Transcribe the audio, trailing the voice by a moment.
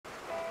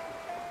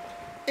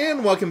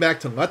And welcome back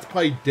to Let's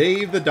Play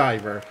Dave the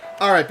Diver.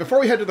 Alright, before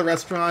we head to the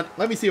restaurant,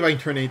 let me see if I can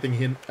turn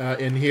anything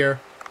in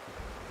here.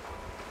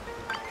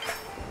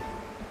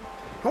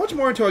 How much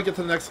more until I get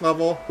to the next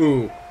level?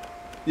 Ooh.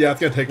 Yeah,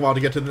 it's gonna take a while to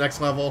get to the next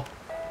level.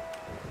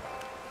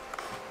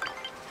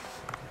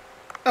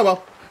 Oh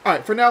well.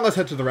 Alright, for now, let's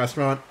head to the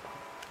restaurant.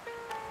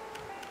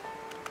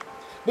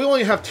 We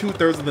only have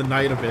 2/3 of the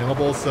night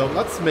available, so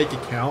let's make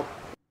it count.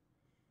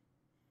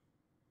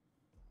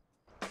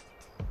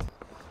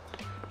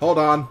 Hold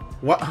on.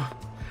 What?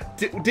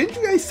 Didn't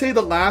you guys say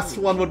the last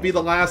one would be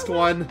the last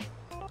one?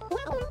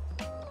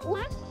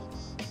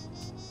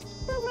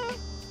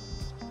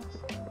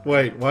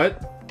 Wait, what?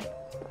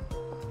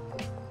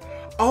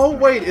 Oh,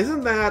 wait,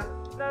 isn't that...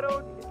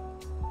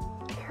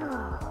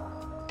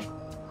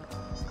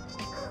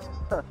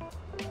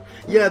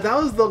 Yeah, that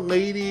was the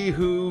lady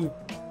who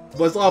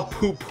was all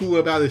poo-poo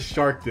about his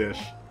shark dish.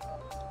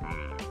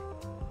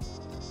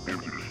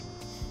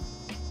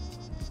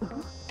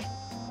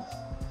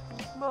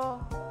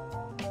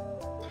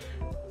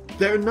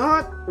 They're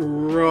not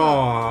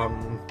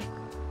wrong.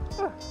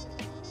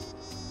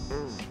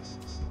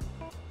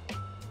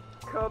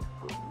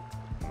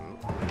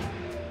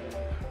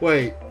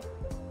 Wait.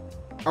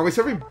 Are we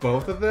serving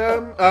both of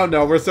them? Oh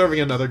no, we're serving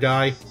another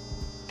guy.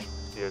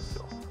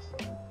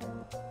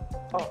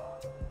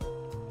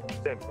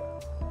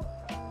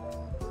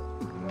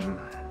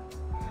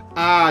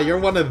 Ah, you're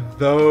one of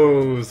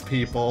those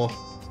people.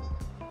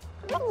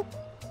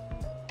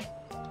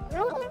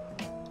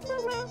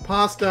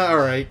 Pasta,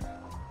 alright.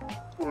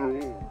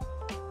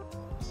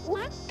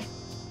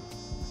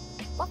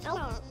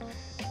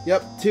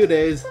 Yep, 2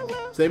 days.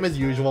 Same as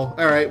usual.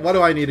 Alright, what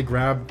do I need to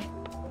grab?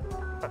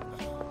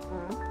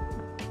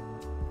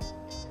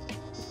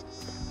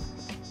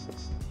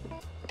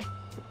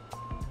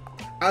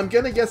 I'm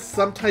gonna guess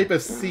some type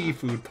of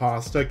seafood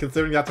pasta,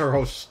 considering that's our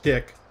whole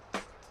shtick.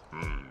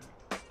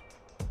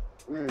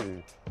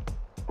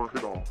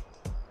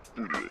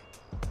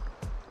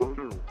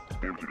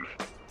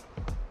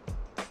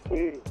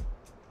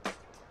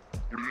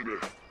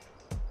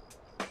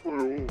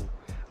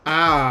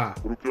 Ah.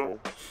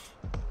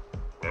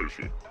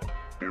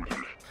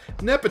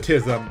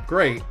 Nepotism,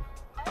 great.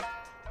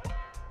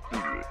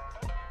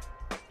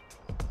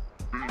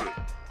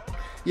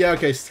 Yeah,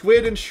 okay,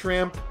 squid and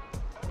shrimp.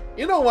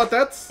 You know what,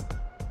 that's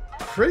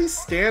pretty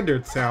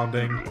standard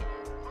sounding.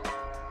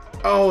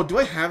 Oh, do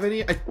I have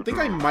any? I think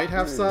I might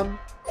have some.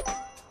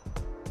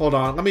 Hold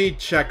on, let me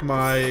check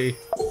my...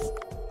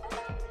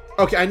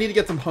 Okay, I need to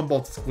get some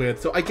Humboldt squid,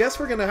 so I guess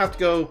we're gonna have to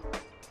go...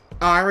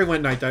 Oh, I already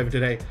went night diving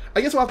today.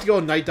 I guess we'll have to go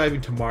night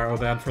diving tomorrow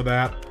then for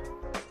that.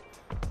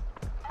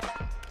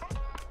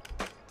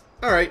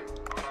 Alright.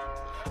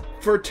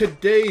 For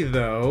today,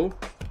 though...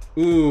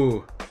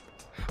 Ooh.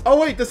 Oh,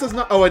 wait, this is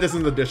not... Oh, wait, this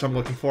isn't the dish I'm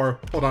looking for.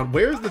 Hold on,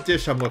 where's the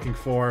dish I'm looking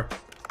for?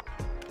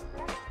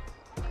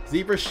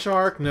 Zebra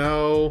shark?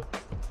 No.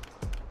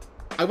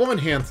 I will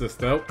enhance this,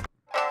 though.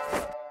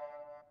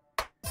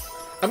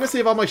 I'm gonna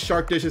save all my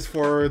shark dishes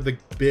for the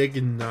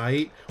big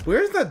night.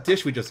 Where's that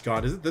dish we just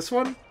got? Is it this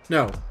one?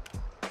 No.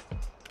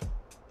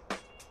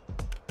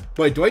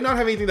 Wait, do I not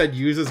have anything that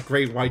uses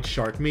great white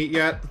shark meat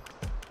yet?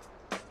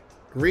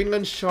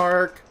 Greenland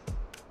shark.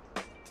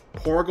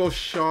 Porgo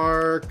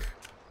shark.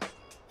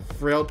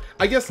 Frilled.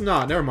 I guess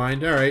not. Never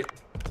mind. Alright.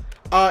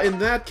 In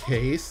that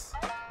case...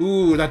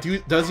 Ooh, that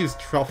does use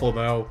truffle,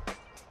 though.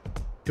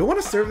 Do I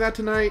want to serve that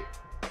tonight?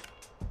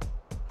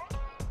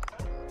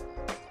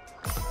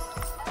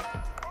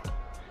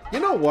 You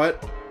know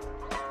what?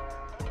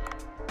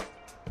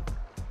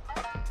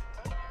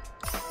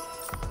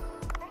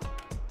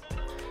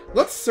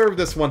 Let's serve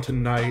this one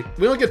tonight.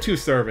 We only get 2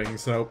 servings,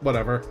 so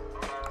whatever.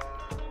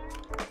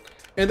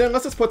 And then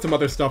let's just put some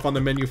other stuff on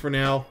the menu for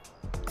now.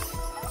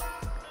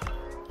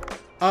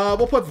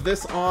 We'll put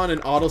this on an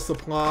auto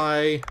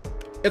supply.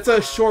 It's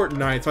a short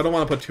night, so I don't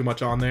want to put too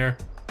much on there.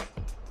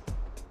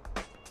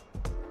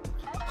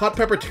 Hot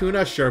pepper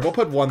tuna, sure, we'll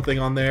put 1 thing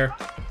on there.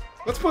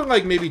 Let's put,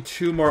 like, maybe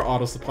 2 more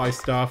auto supply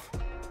stuff.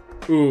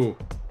 Ooh.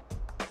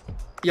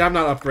 Yeah, I'm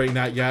not upgrading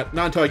that yet.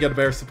 Not until I get a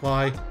better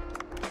supply.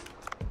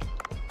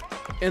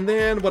 And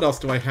then, what else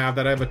do I have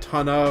that I have a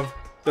ton of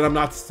that I'm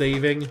not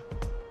saving?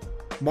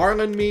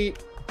 Marlin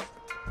meat.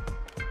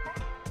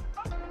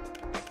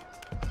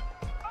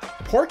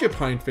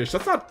 Porcupine fish,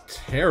 that's not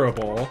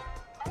terrible.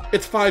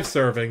 It's 5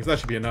 servings, that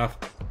should be enough.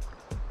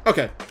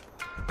 Okay.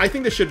 I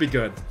think this should be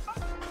good.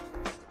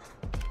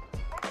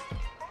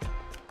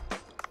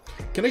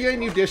 Can I get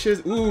any new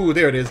dishes? Ooh,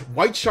 there it is.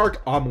 White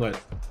shark omelet.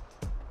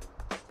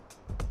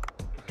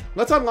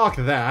 Let's unlock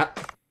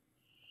that.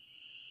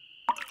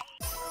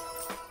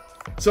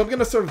 So I'm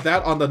gonna serve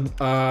that on the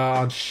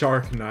on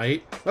Shark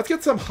Night. Let's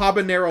get some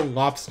habanero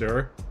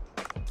lobster,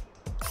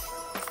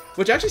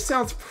 which actually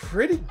sounds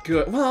pretty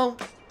good. Well,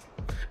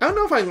 I don't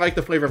know if I like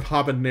the flavor of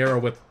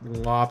habanero with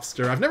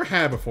lobster. I've never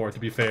had it before, to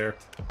be fair.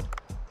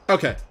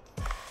 Okay.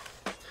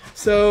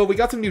 So we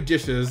got some new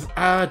dishes.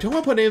 Don't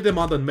want to put any of them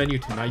on the menu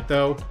tonight,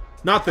 though.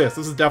 Not this.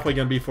 This is definitely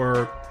going to be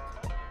for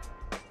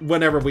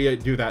whenever we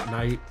do that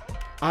night.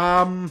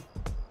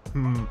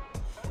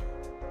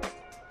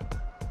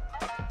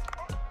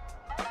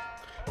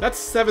 That's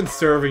 7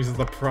 servings is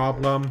the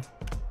problem.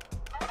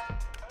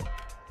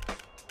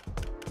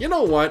 You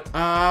know what?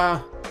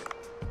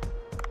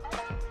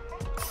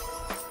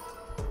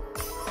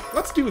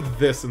 Let's do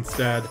this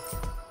instead.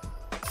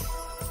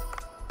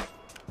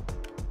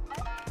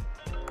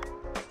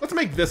 Let's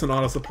make this an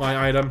auto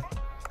supply item.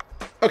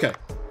 Okay,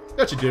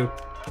 that should do.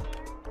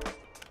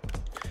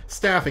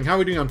 Staffing, how are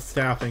we doing on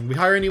staffing? We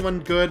hire anyone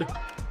good?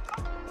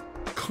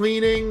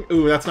 Cleaning?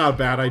 Ooh, that's not a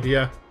bad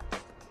idea.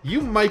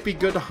 You might be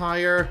good to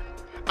hire.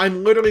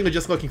 I'm literally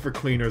just looking for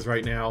cleaners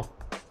right now.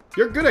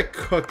 You're good at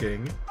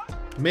cooking.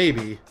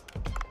 Maybe.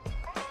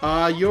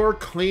 You're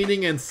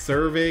cleaning and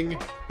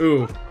serving.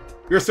 Ooh,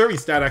 your serving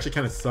stat actually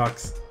kind of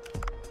sucks.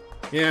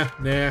 Yeah,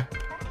 nah.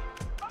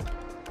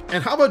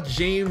 And how about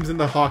James in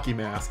the hockey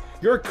mask?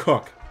 You're a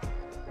cook.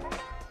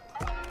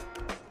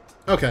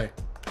 Okay.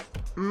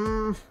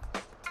 You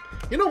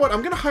know what?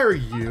 I'm gonna hire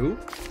you.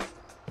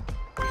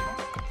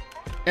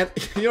 And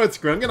you know what's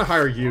great? I'm gonna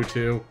hire you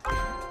too.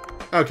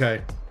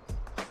 Okay.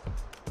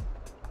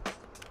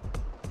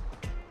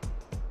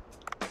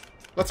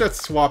 Let's start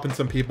swapping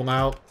some people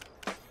out.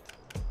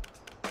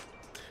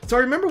 So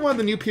I remember one of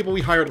the new people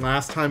we hired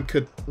last time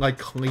could, like,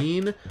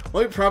 clean.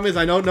 Only problem is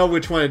I don't know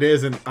which one it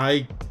is, and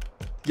I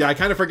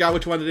kind of forgot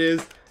which one it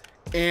is,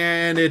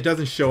 and it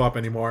doesn't show up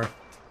anymore.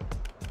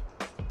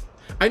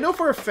 I know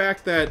for a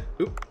fact that...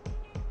 Oop.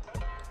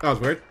 That was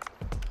weird.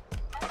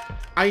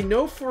 I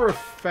know for a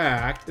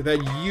fact that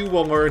you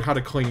will learn how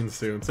to clean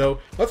soon, so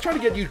let's try to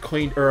get you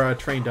cleaned, or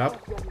trained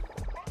up.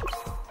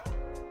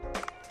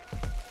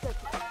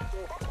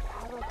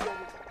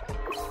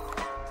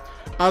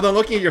 Though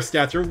looking at your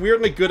stats, you're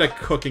weirdly good at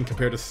cooking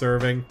compared to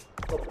serving.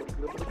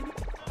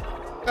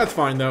 That's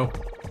fine, though.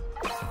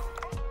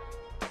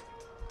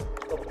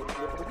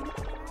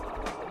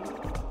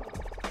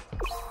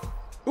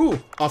 Ooh,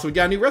 also we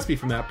got a new recipe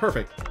from that.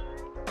 Perfect.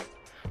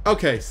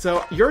 Okay,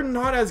 so you're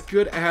not as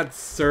good at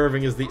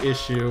serving is the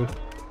issue.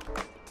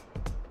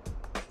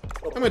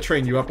 I'm gonna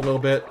train you up a little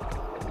bit.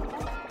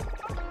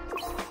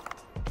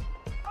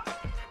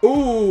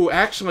 Ooh,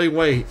 actually,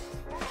 wait.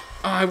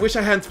 Oh, I wish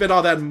I hadn't spent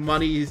all that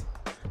money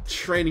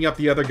training up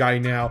the other guy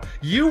now.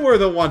 You were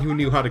the one who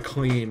knew how to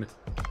clean.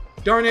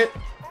 Darn it.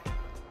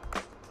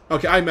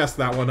 Okay, I messed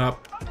that one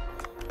up.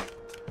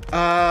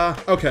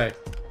 Okay.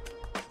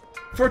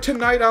 For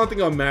tonight, I don't think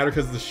it'll matter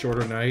because it's a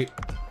shorter night.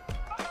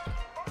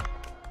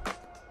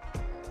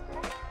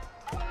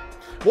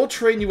 We'll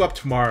train you up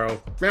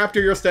tomorrow. Raptor,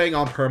 you're staying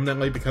on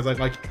permanently because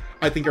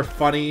I think you're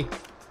funny.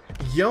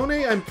 Yone,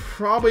 I'm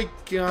probably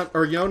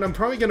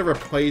gonna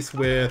replace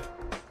with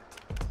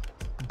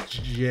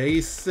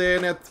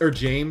Jason or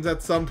James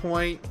at some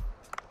point.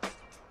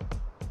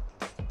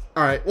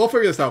 Alright, we'll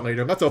figure this out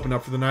later. Let's open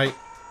up for the night.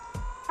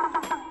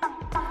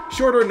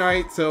 Shorter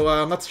night, so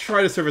let's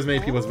try to serve as many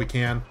people as we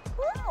can.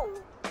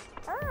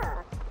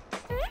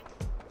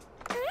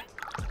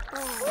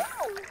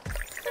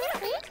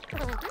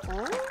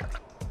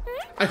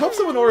 I hope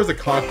someone orders a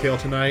cocktail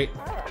tonight.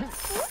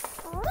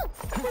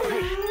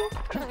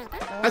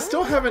 I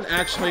still haven't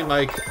actually,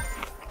 like,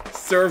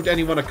 served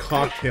anyone a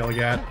cocktail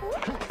yet.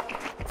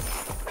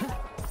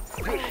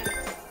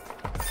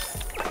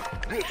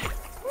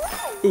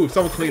 Ooh,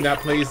 someone clean that,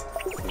 please.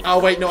 Oh,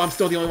 wait, no, I'm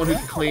still the only one who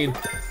can clean.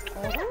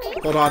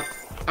 Hold on.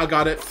 I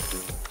got it.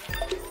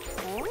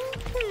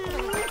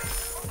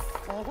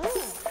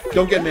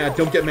 Don't get mad,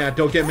 don't get mad,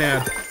 don't get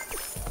mad.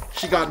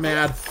 She got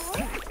mad.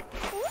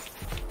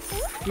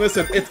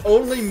 Listen, it's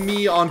only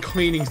me on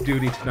cleaning's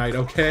duty tonight,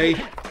 okay?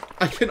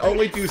 I can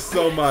only do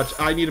so much.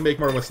 I need to make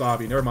more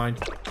wasabi. Never mind.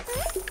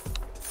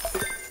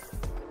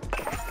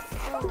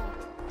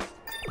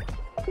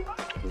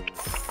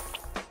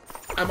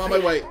 I'm on my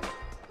way.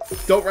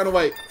 Don't run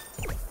away.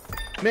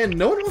 Man,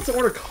 no one wants to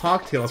order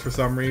cocktails for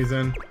some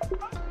reason.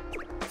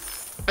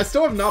 I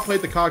still have not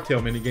played the cocktail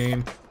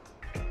minigame.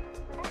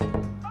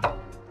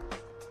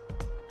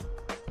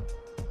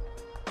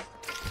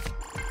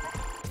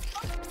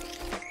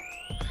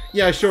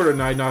 Yeah, shorter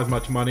night, not as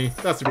much money.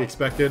 That's to be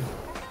expected.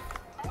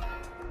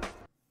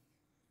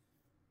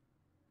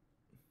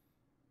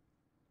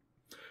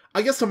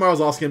 I guess tomorrow's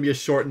also gonna be a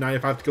short night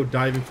if I have to go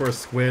diving for a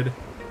squid.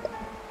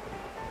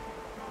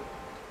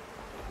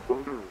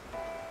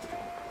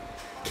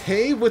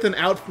 Cave with an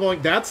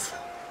outflowing... That's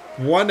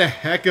one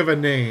heck of a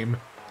name.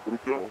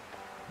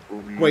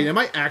 Wait, am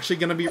I actually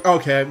gonna be...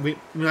 Okay, we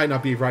might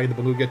not be riding the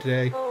beluga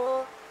today.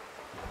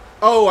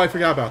 Oh, I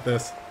forgot about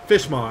this.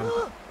 Fishmon.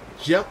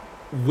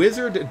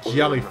 Wizard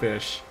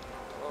jellyfish.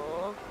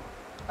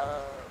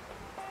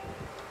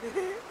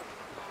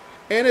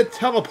 And it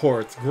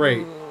teleports.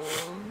 Great.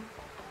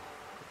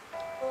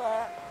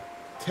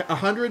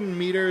 100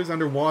 meters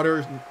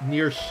underwater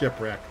near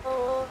shipwreck.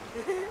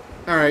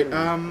 Alright,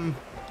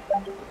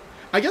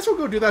 I guess we'll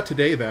go do that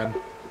today then.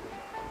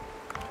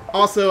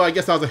 Also, I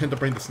guess that was a hint to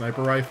bring the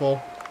sniper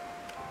rifle.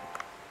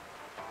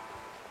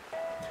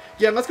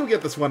 Yeah, let's go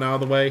get this one out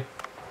of the way.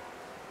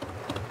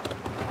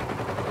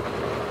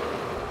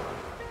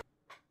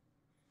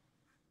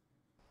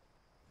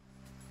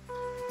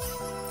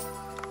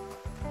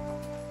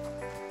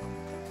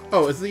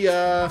 Oh, is the,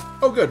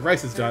 oh good,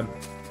 rice is done.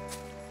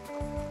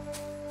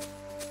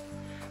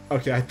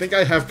 Okay, I think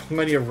I have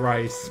plenty of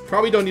rice.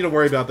 Probably don't need to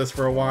worry about this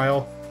for a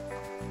while.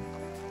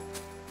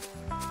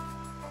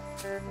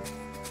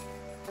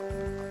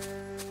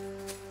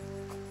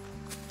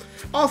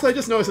 Also, I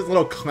just noticed this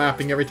little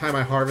clapping every time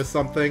I harvest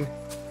something.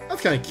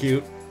 That's kind of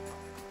cute.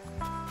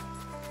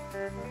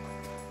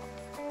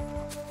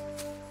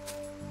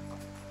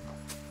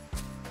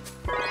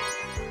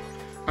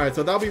 Alright,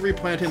 so that'll be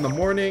replanted in the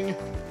morning.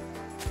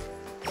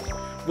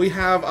 We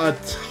have a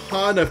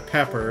ton of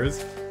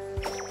peppers.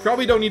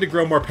 Probably don't need to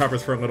grow more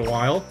peppers for a little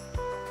while.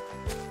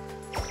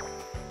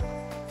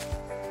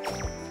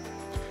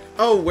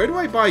 Oh, where do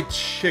I buy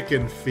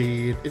chicken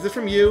feed? Is this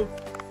from you?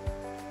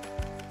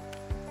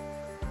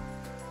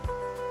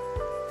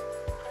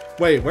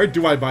 Wait, where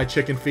do I buy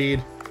chicken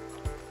feed?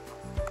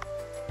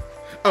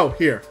 Oh,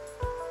 here.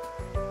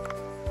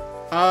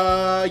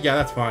 Yeah,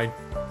 that's fine.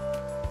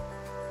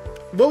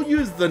 We'll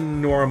use the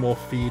normal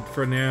feed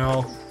for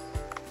now.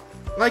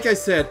 Like I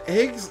said,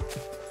 eggs...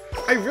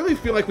 I really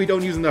feel like we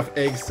don't use enough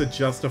eggs to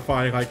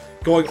justify, like,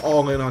 going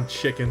all in on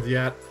chickens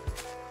yet.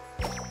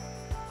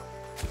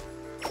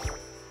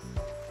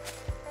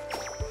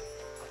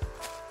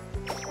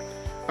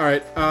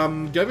 Alright, do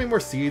I have any more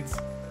seeds?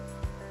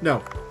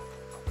 No.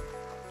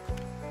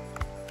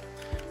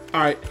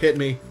 Alright, hit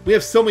me. We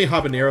have so many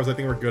habaneros, I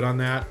think we're good on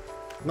that.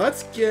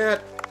 Let's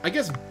get, I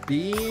guess,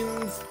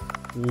 beans,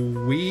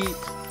 wheat,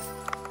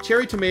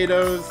 cherry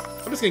tomatoes.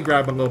 I'm just gonna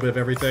grab a little bit of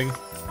everything.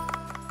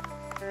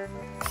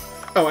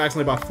 Oh, I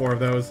accidentally bought 4 of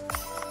those.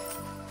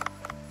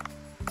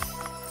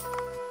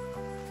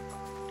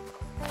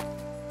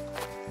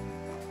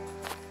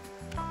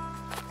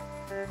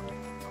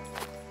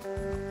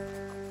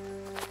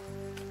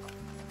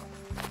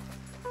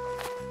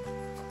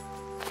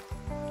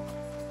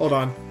 Hold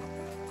on.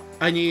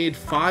 I need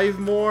 5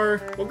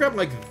 more. We'll grab,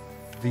 like,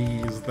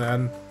 these,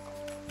 then.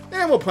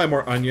 And we'll plant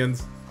more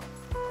onions.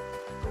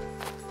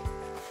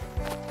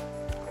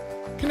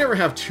 Can never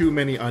have too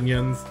many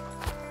onions.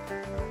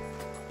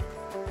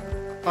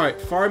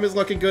 Alright, farm is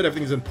looking good.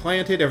 Everything's been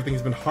planted.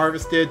 Everything's been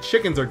harvested.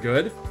 Chickens are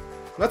good.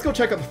 Let's go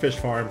check out the fish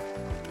farm.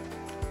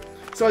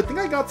 So I think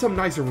I got some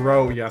nice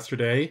roe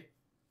yesterday.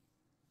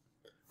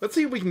 Let's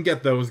see if we can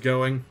get those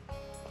going.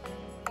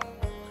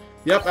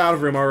 Yep, out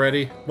of room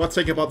already. Let's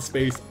take up all the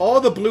space.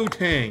 All the blue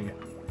tang.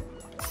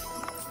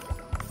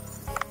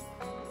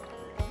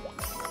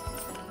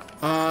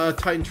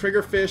 Titan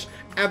triggerfish.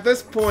 At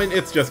this point,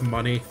 it's just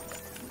money.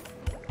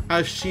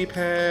 A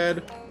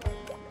sheephead.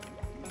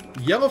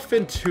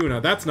 Yellowfin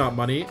tuna. That's not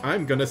money.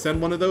 I'm gonna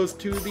send one of those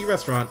to the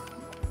restaurant.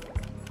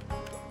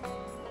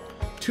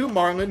 2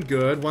 marlin.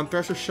 Good. 1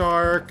 thresher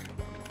shark.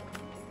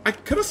 I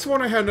could have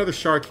sworn I had another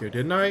shark here,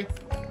 didn't I?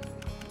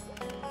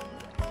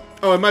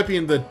 Oh, it might be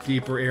in the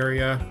deeper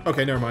area.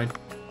 Okay, never mind.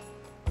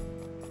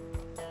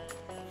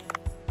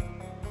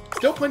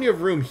 Still plenty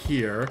of room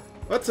here.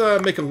 Let's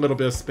make a little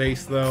bit of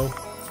space, though.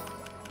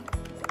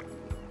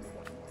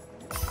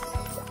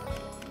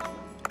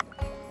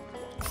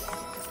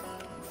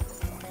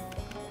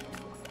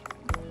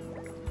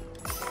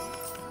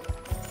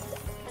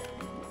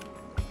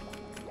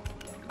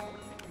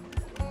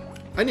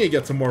 I need to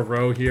get some more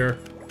roe here.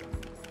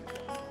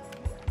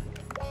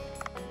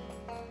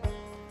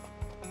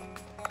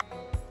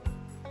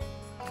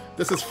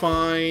 This is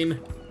fine.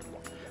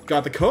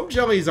 God, the comb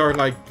jellies are,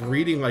 like,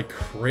 breeding like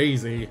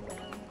crazy.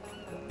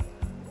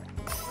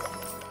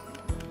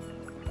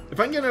 If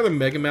I can get another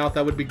Megamouth,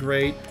 that would be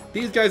great.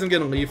 These guys I'm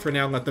gonna leave for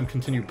now and let them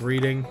continue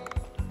breeding.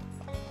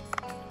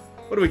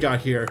 What do we got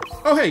here?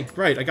 Oh, hey,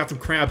 right, I got some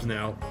crabs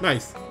now.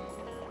 Nice.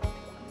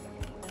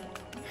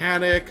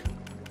 Haddock.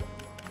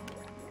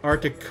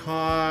 Arctic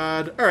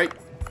cod. Alright.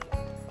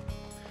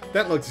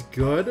 That looks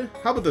good.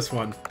 How about this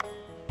one?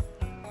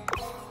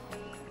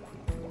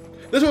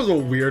 This was a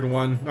weird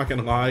one, not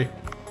gonna lie.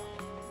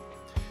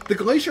 The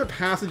Glacier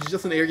Passage is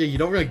just an area you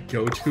don't really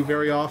go to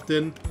very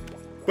often.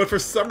 But for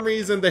some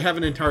reason, they have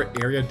an entire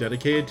area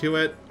dedicated to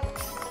it.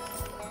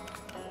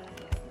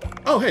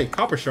 Oh, hey,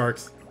 copper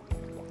sharks.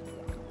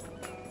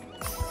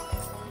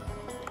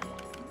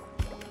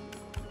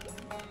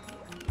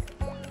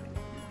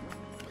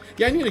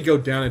 Yeah, I need to go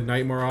down at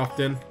night more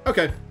often.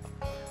 Okay.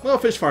 Well,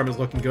 fish farm is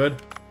looking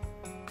good.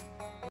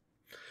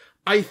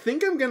 I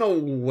think I'm gonna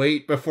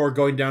wait before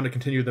going down to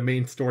continue the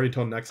main story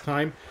until next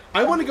time.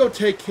 I want to go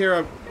take care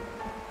of...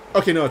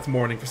 Okay, no, it's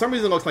morning. For some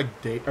reason, it looks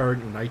like day or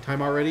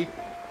nighttime already.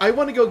 I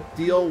want to go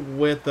deal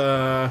with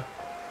that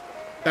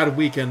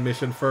weekend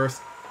mission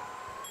first.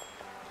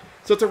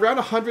 So it's around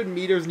 100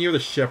 meters near the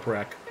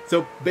shipwreck.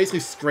 So basically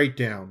straight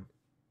down.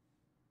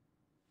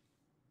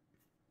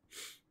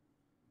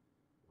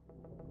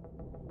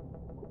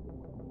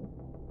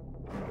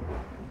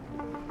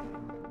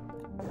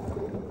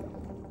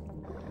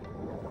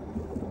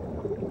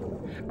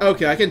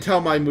 Okay, I can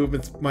tell my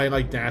movements, my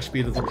like dash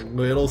speed is a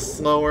little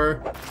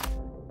slower.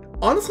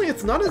 Honestly,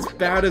 it's not as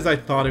bad as I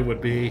thought it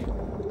would be.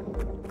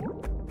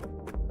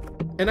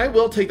 And I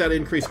will take that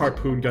increased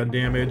harpoon gun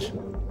damage.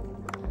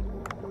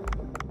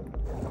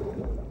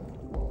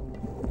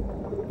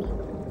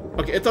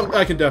 Okay,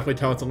 I can definitely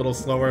tell it's a little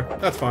slower.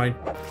 That's fine.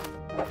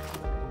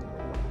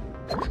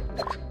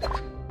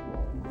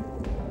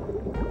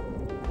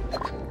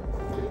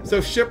 So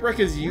Shipwreck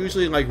is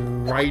usually like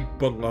right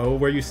below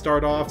where you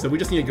start off, so we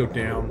just need to go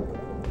down.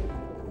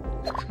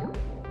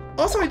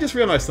 Also, I just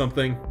realized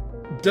something.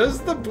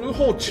 Does the blue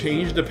hole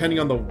change depending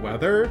on the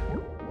weather?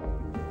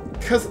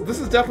 Because this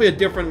is definitely a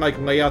different like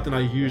layout than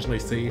I usually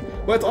see.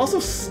 But it's also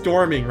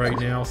storming right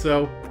now,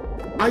 so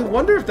I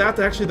wonder if that's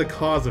actually the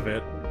cause of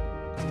it.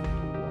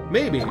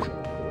 Maybe.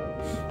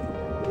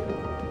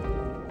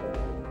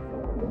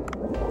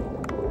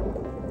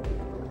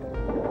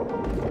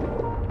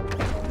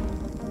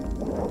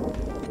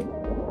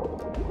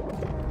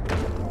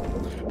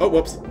 Oh,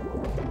 whoops.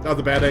 That was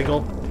a bad angle.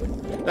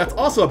 That's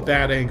also a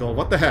bad angle.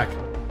 What the heck?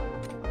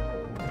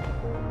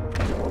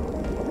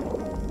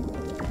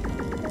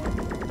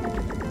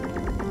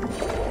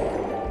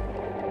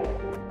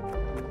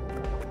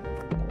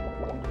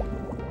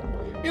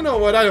 You know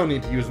what? I don't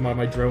need to use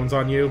my drones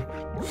on you.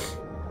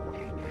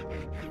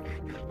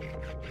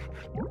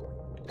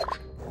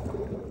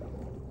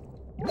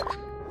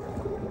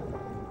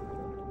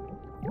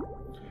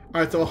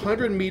 Alright, so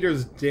 100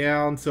 meters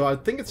down, so I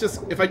think it's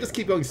just... If I just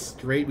keep going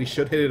straight, we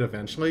should hit it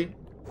eventually.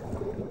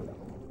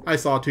 I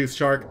saw a tooth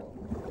shark.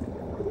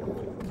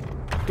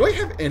 Do I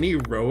have any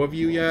row of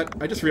you yet?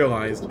 I just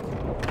realized.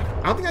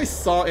 I don't think I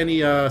saw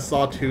any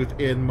sawtooth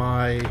in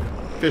my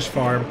fish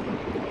farm.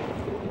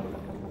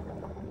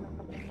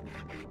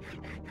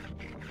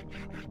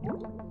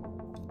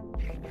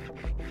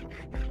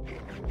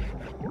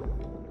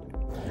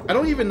 I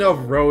don't even know if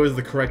roe is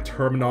the correct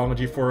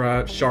terminology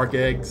for shark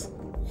eggs.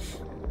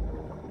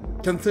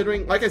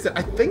 Considering, like I said,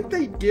 I think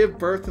they give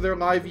birth to their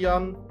live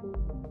young.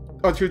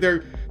 Oh, to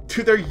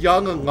their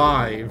young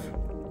alive.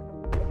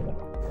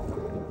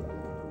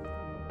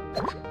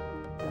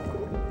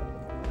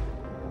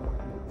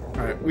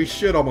 Alright, we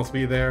should almost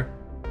be there.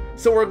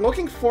 So we're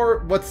looking for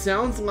what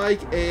sounds like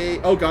a...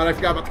 Oh god, I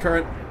forgot about the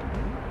current.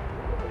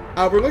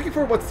 We're looking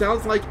for what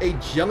sounds like a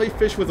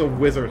jellyfish with a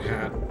wizard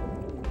hat.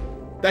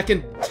 That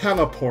can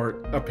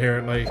teleport,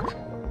 apparently.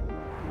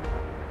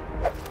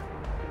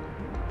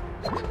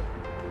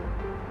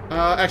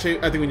 Actually,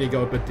 I think we need to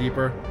go a bit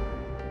deeper.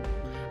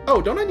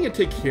 Oh, don't I need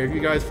to take care of you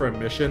guys for a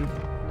mission?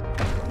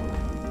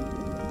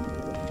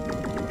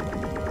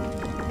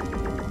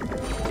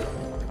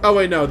 Oh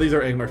wait, no, these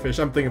are anglerfish.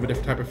 I'm thinking of a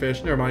different type of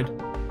fish. Never mind.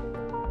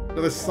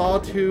 Another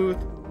sawtooth.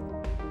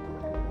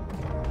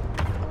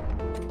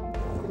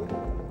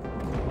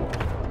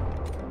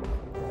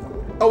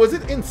 Oh, is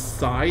it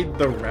inside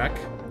the wreck?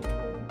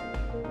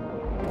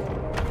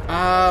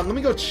 Let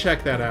me go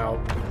check that out.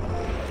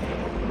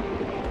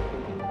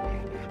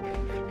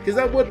 Because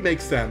that would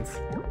make sense.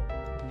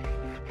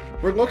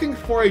 We're looking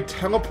for a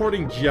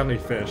teleporting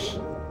jellyfish.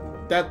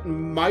 That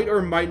might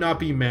or might not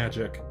be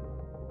magic.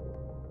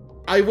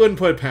 I wouldn't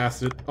put it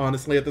past it,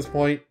 honestly, at this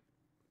point.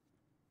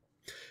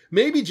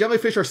 Maybe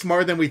jellyfish are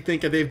smarter than we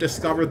think, and they've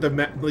discovered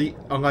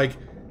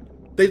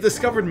they've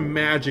discovered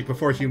magic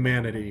before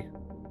humanity.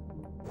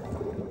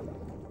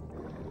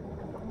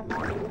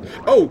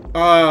 Oh,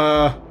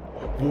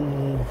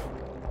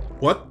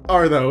 what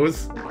are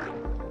those?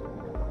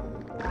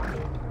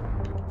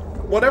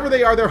 Whatever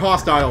they are, they're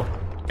hostile.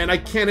 And I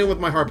can't hit with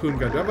my harpoon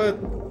gun. Do I have a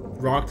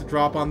rock to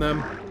drop on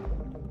them?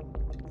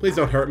 Please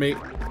don't hurt me.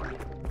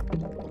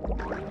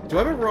 Do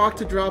I have a rock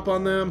to drop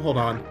on them? Hold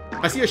on.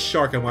 I see a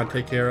shark I want to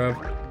take care of.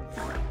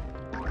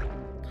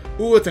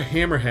 Ooh, it's a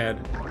hammerhead.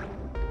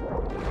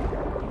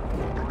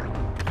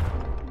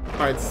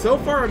 Alright, so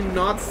far I'm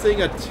not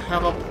seeing a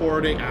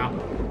teleporting... Ow.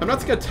 I'm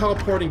not seeing a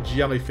teleporting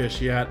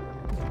jellyfish yet.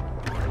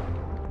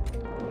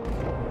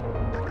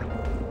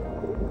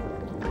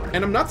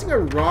 And I'm not seeing a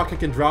rock I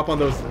can drop on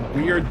those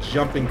weird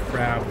jumping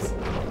crabs.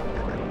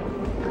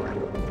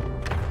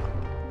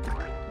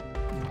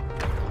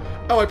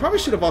 Oh, I probably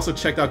should have also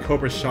checked out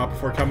Cobra's shop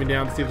before coming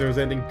down to see if there was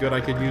anything good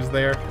I could use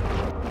there.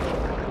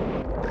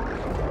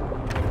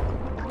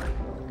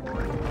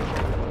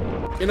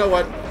 You know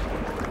what?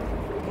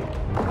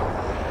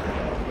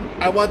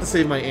 I wanted to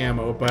save my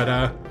ammo,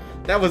 but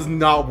that was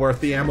not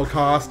worth the ammo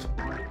cost.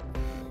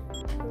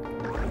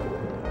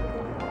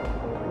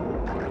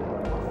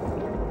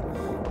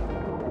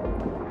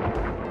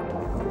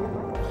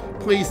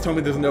 Please tell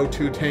me there's no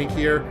O2 tank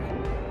here.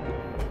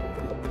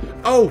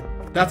 Oh!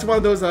 That's one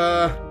of those,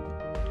 that's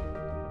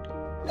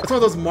one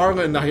of those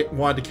marlin I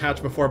wanted to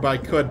catch before, but I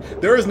could.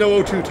 There is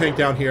no O2 tank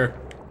down here.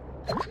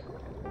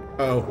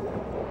 Uh-oh.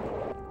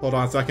 Hold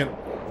on a second.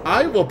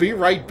 I will be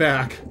right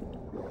back.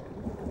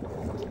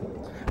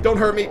 Don't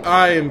hurt me.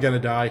 I am gonna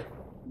die.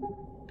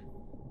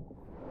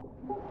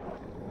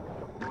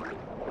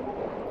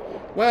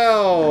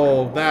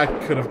 Well,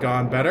 that could have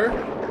gone better.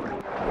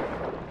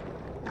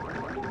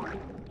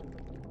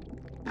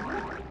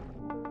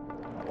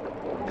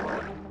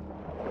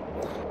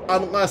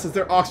 Unless, is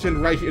there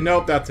oxygen right here?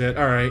 Nope, that's it.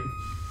 Alright.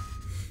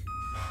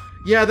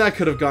 Yeah, that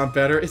could have gone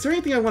better. Is there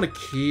anything I want to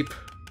keep?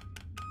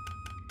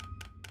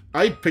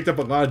 I picked up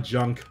a lot of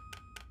junk.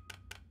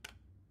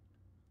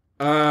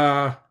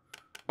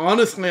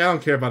 Honestly, I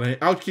don't care about it.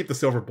 I'll keep the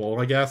silver bowl,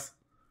 I guess.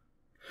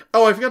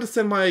 Oh, I forgot to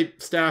send my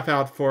staff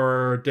out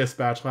for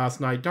dispatch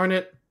last night. Darn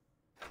it.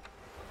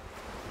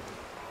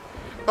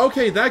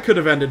 Okay, that could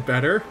have ended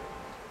better.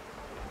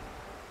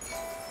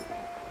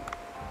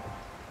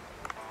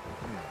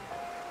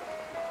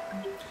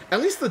 At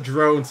least the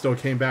drone still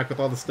came back with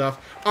all the stuff.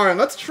 Alright,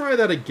 let's try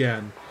that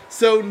again.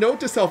 So, note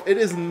to self, it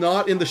is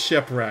not in the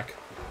shipwreck.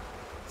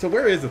 So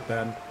where is it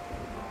then?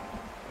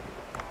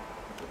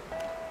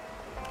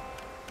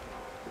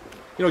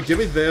 You know, give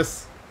me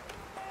this.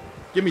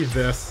 Give me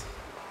this.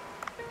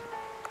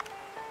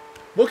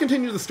 We'll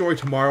continue the story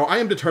tomorrow. I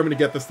am determined to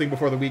get this thing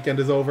before the weekend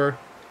is over.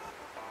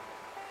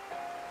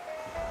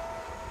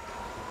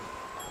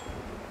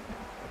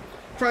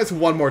 Try this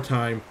one more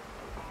time.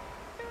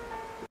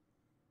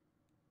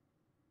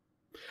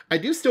 I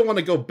do still want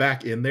to go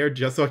back in there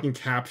just so I can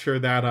capture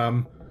that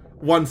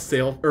one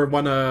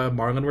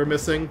marlin we're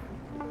missing.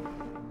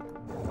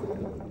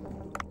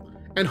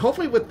 And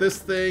hopefully with this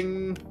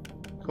thing...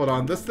 Hold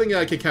on, this thing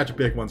I can catch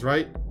big ones,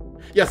 right?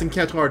 Yes, and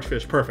catch large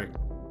fish. Perfect.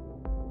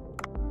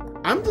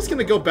 I'm just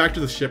gonna go back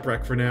to the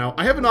shipwreck for now.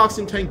 I have an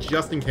oxygen tank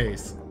just in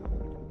case.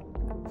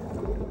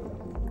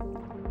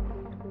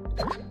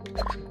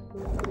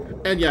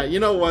 And yeah,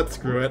 you know what?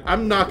 Screw it.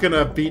 I'm not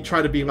gonna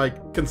try to be,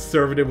 like,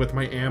 conservative with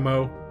my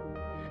ammo.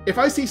 If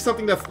I see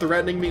something that's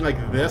threatening me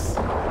like this,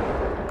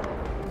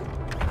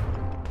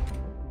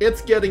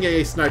 it's getting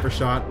a sniper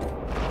shot.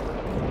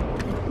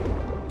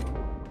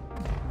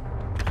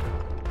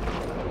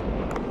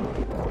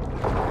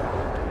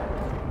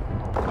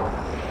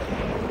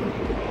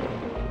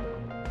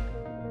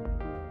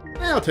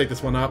 I'll take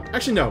this one up.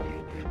 Actually, no.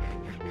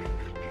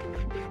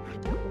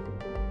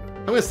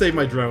 I'm gonna save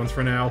my drones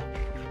for now.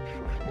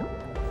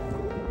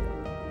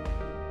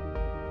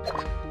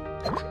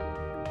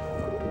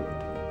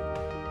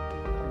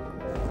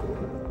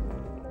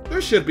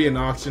 There should be an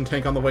oxygen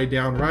tank on the way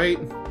down, right?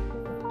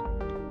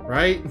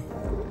 Right?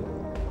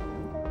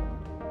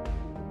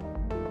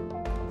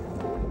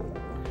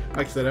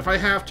 Like I said, if I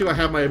have to, I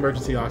have my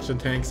emergency oxygen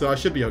tank, so I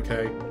should be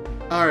okay.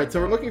 Alright, so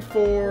we're looking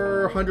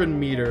for 100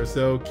 meters,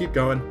 so keep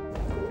going.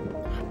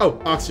 Oh,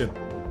 oxygen.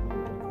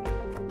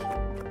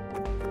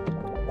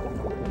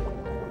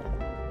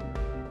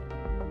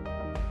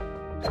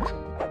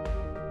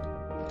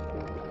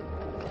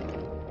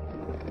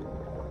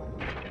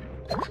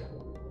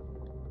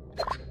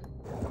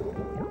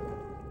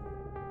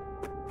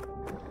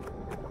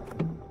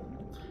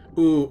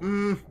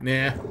 Ooh,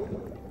 nah.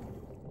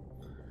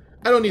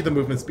 I don't need the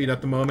movement speed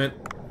at the moment.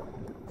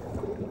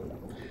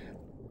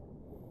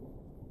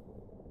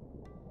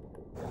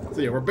 So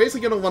yeah, we're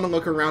basically going to want to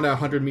look around at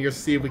 100 meters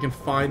to see if we can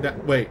find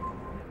that... Wait.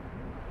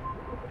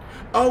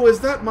 Oh, is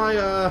that my,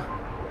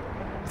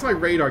 It's my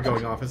radar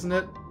going off, isn't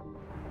it?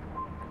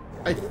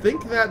 I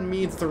think that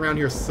means it's around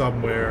here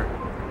somewhere.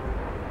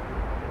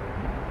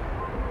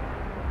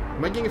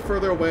 Am I getting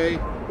further away?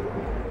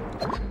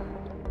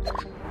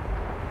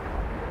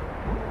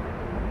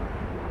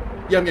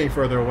 Yeah, I'm getting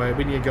further away.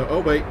 We need to go... Oh,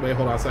 wait,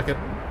 hold on a second.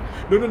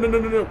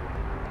 No.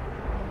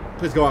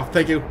 Please go off.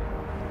 Thank you.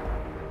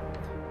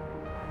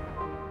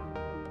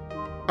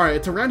 Alright,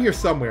 it's around here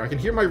somewhere. I can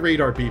hear my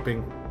radar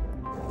beeping.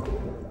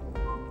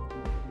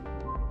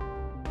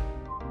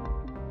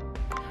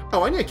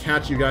 Oh, I need to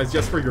catch you guys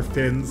just for your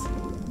fins.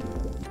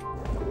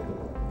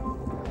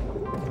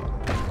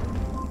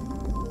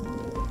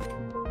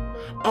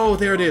 Oh,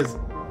 there it is.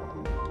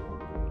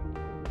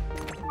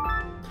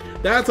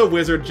 That's a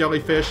wizard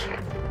jellyfish.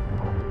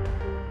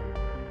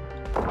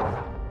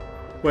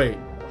 Wait.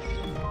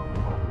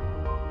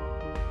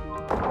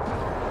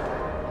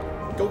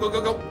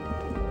 Go.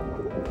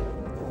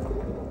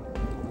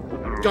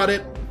 Got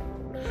it.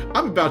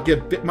 I'm about to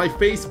get my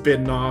face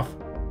bitten off.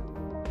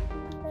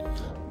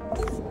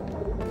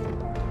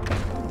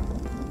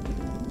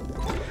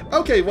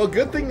 Okay, well,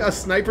 good thing a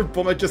sniper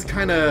bullet just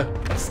kind of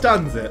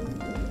stuns it.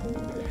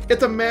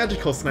 It's a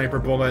magical sniper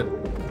bullet.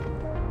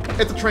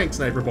 It's a trank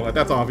sniper bullet,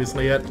 that's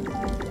obviously it.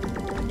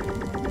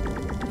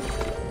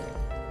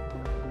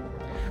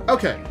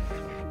 Okay.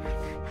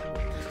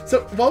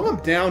 So, while I'm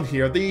down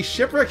here, the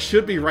shipwreck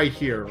should be right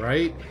here,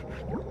 right?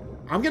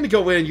 I'm gonna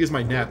go in and use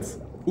my nets.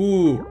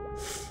 Ooh.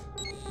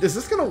 Is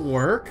this gonna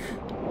work?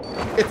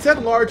 It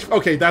said large...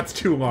 Okay, that's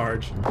too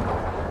large.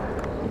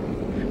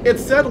 It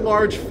said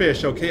large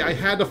fish, okay? I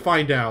had to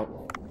find out.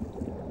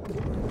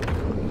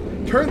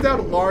 Turns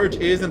out large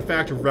is, in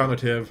fact,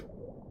 relative.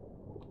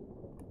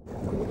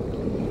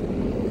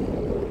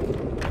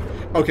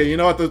 Okay, you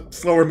know what? The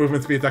slower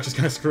movement speed is actually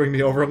kind of screwing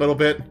me over a little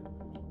bit.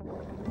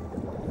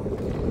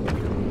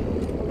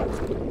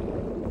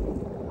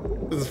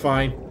 This is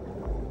fine.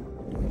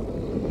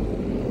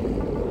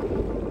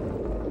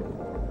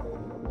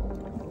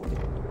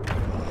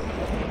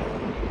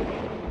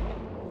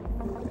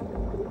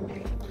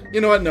 You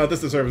know what? No,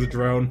 this deserves a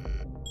drone.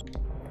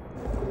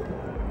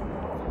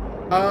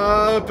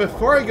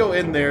 Before I go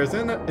in there, is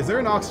there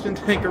an oxygen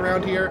tank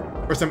around here?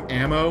 Or some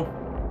ammo?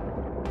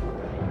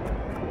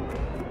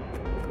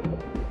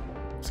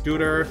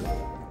 Scooter.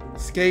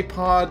 Skate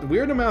pod.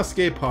 Weird amount of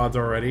skate pods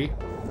already.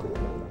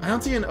 I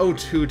don't see an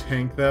O2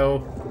 tank,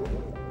 though.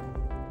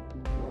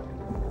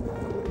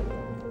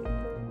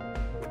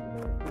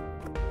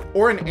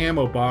 Or an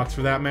ammo box,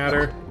 for that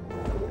matter.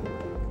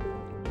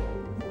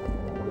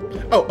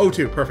 Oh,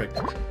 O2, perfect.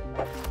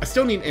 I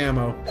still need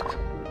ammo.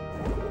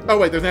 Oh,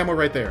 wait, there's ammo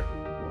right there.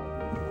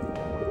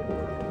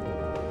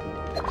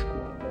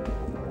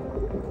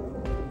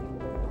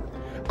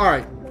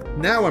 Alright,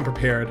 now I'm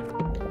prepared.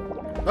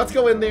 Let's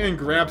go in there and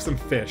grab some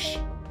fish.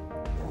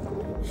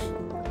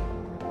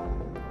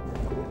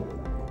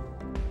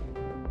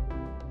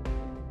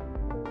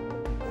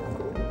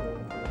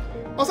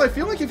 Also, I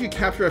feel like if you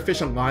capture a fish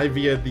alive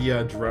via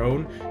the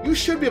drone, you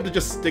should be able to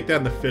just stick that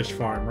in the fish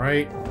farm,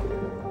 right?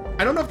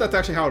 I don't know if that's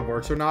actually how it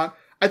works or not.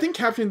 I think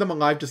capturing them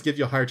alive just gives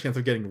you a higher chance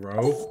of getting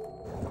roe.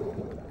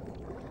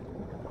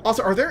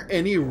 Also, are there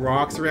any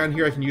rocks around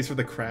here I can use for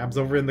the crabs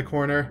over in the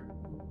corner?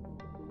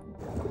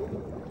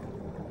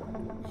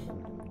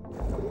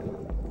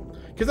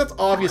 Because that's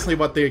obviously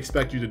what they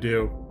expect you to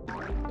do.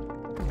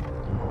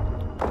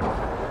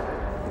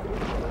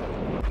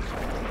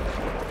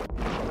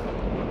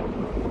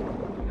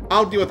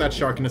 I'll deal with that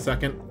shark in a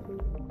second.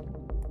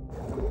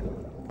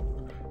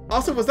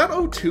 Also, was that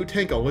O2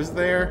 tank always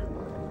there?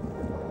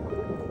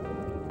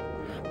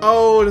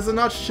 Oh, does it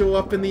not show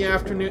up in the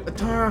afternoon?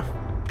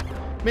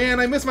 Man,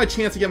 I missed my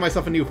chance to get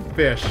myself a new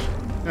fish.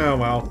 Oh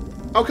well.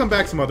 I'll come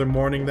back some other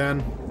morning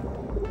then.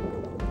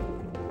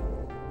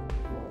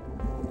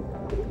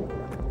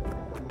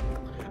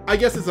 I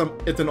guess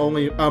it's an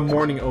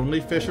morning only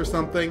fish or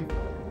something.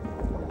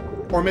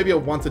 Or maybe a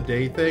once a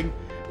day thing.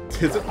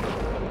 Is it?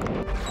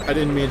 I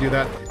didn't mean to do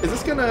that. Is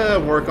this gonna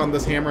work on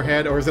this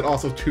hammerhead, or is it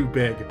also too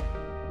big?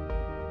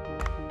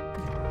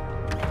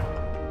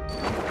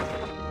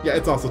 Yeah,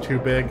 it's also too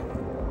big.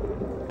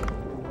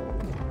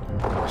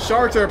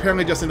 Sharks are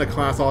apparently just in a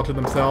class all to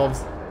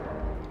themselves.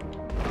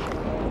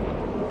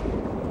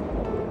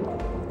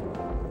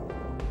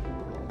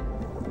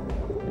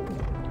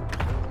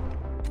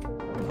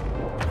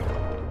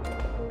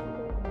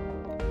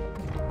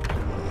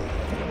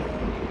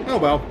 Oh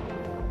well.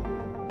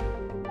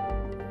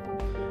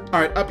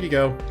 Alright, up you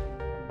go.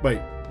 Wait,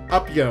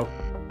 up you go.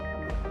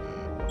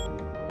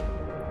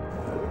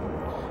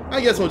 I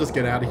guess we'll just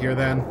get out of here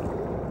then.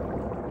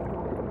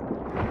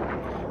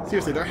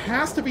 Seriously, there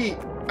has to be...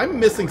 I'm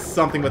missing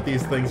something with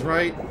these things,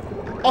 right?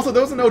 Also,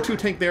 there was an O2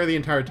 tank there the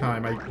entire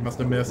time. I must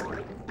have missed.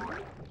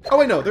 Oh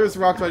wait, no, there's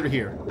rocks right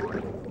here.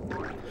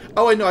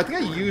 Oh wait, no, I think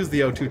I used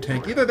the O2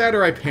 tank. Either that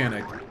or I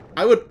panicked.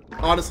 I would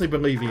honestly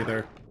believe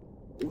either.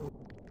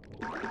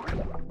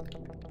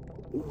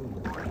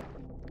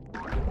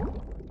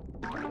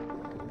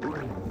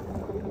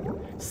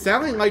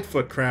 Sally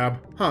Lightfoot crab.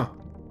 Huh.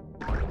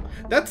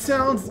 That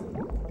sounds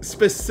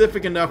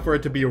specific enough for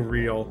it to be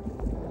real.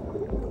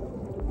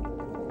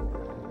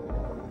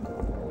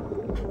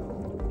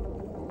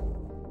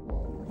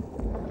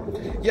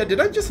 Yeah,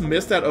 did I just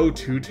miss that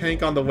O2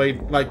 tank on the way,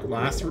 like,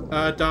 last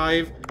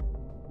dive?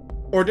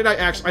 Or did I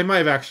actually... I might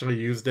have actually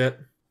used it.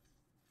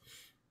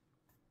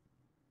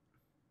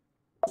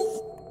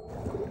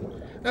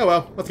 Oh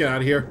well, let's get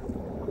out of here.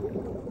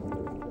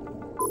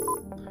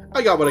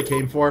 I got what I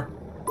came for.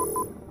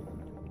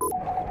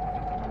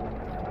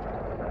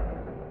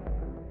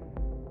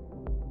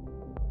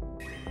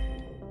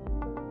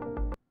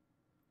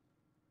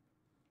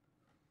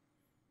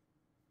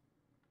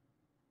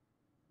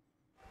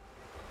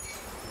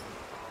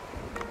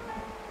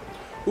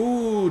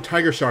 Ooh,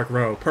 tiger shark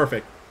roe.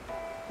 Perfect.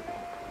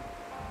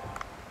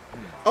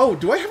 Oh,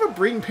 do I have a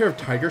breeding pair of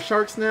tiger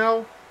sharks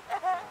now?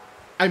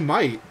 I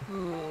might.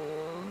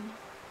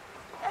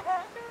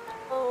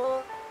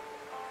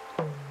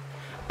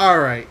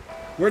 Alright.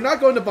 We're not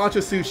going to Bancho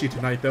Sushi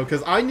tonight, though,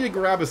 because I need to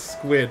grab a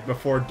squid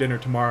before dinner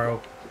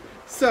tomorrow.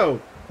 So,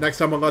 next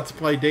time on Let's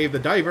Play Dave the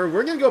Diver,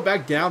 we're going to go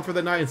back down for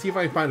the night and see if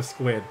I can find a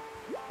squid.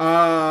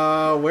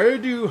 Where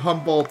do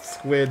Humboldt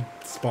squid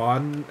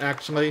spawn,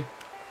 actually?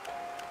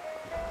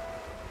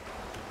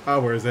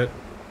 Where is it?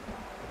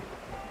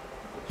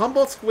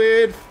 Humboldt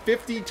squid,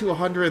 50 to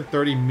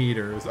 130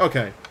 meters.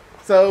 Okay,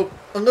 so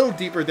a little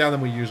deeper down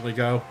than we usually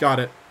go. Got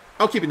it.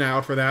 I'll keep an eye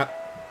out for that.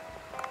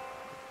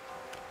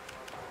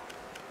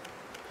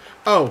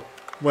 Oh,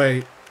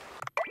 wait.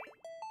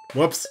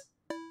 Whoops.